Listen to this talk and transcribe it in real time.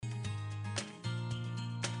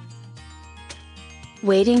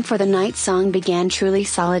Waiting for the Night Song began truly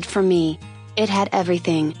solid for me. It had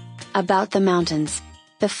everything. About the mountains,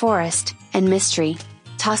 the forest, and mystery.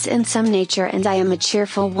 Toss in some nature and I am a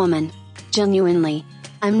cheerful woman. Genuinely.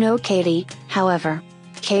 I'm no Katie, however.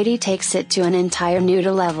 Katie takes it to an entire new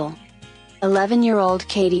level. 11-year-old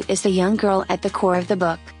Katie is the young girl at the core of the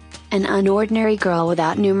book. An unordinary girl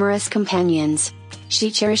without numerous companions. She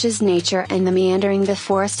cherishes nature and the meandering the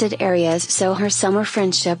forested areas, so her summer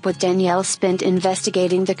friendship with Danielle spent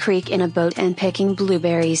investigating the creek in a boat and picking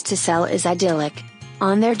blueberries to sell is idyllic.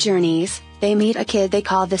 On their journeys, they meet a kid they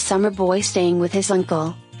call the summer boy staying with his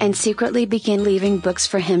uncle, and secretly begin leaving books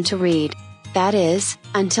for him to read. That is,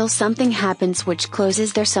 until something happens which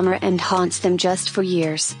closes their summer and haunts them just for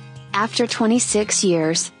years. After 26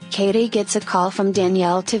 years, Katie gets a call from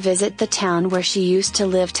Danielle to visit the town where she used to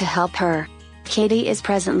live to help her. Katie is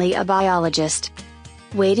presently a biologist.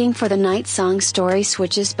 Waiting for the Night Song story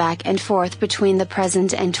switches back and forth between the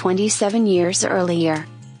present and 27 years earlier.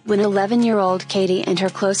 When 11-year-old Katie and her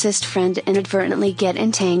closest friend inadvertently get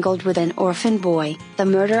entangled with an orphan boy, the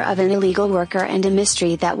murder of an illegal worker and a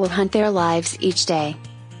mystery that will haunt their lives each day.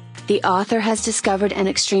 The author has discovered an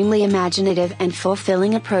extremely imaginative and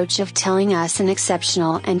fulfilling approach of telling us an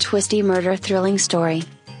exceptional and twisty murder thrilling story.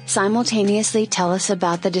 Simultaneously tell us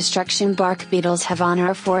about the destruction bark beetles have on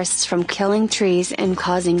our forests from killing trees and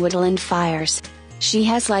causing woodland fires. She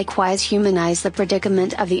has likewise humanized the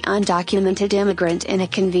predicament of the undocumented immigrant in a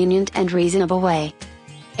convenient and reasonable way.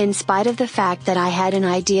 In spite of the fact that I had an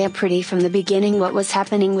idea pretty from the beginning what was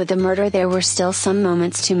happening with the murder, there were still some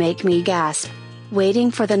moments to make me gasp.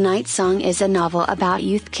 Waiting for the Night Song is a novel about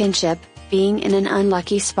youth kinship, being in an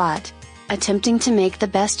unlucky spot, attempting to make the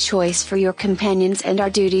best choice for your companions and our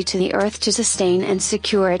duty to the earth to sustain and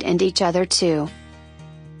secure it and each other too.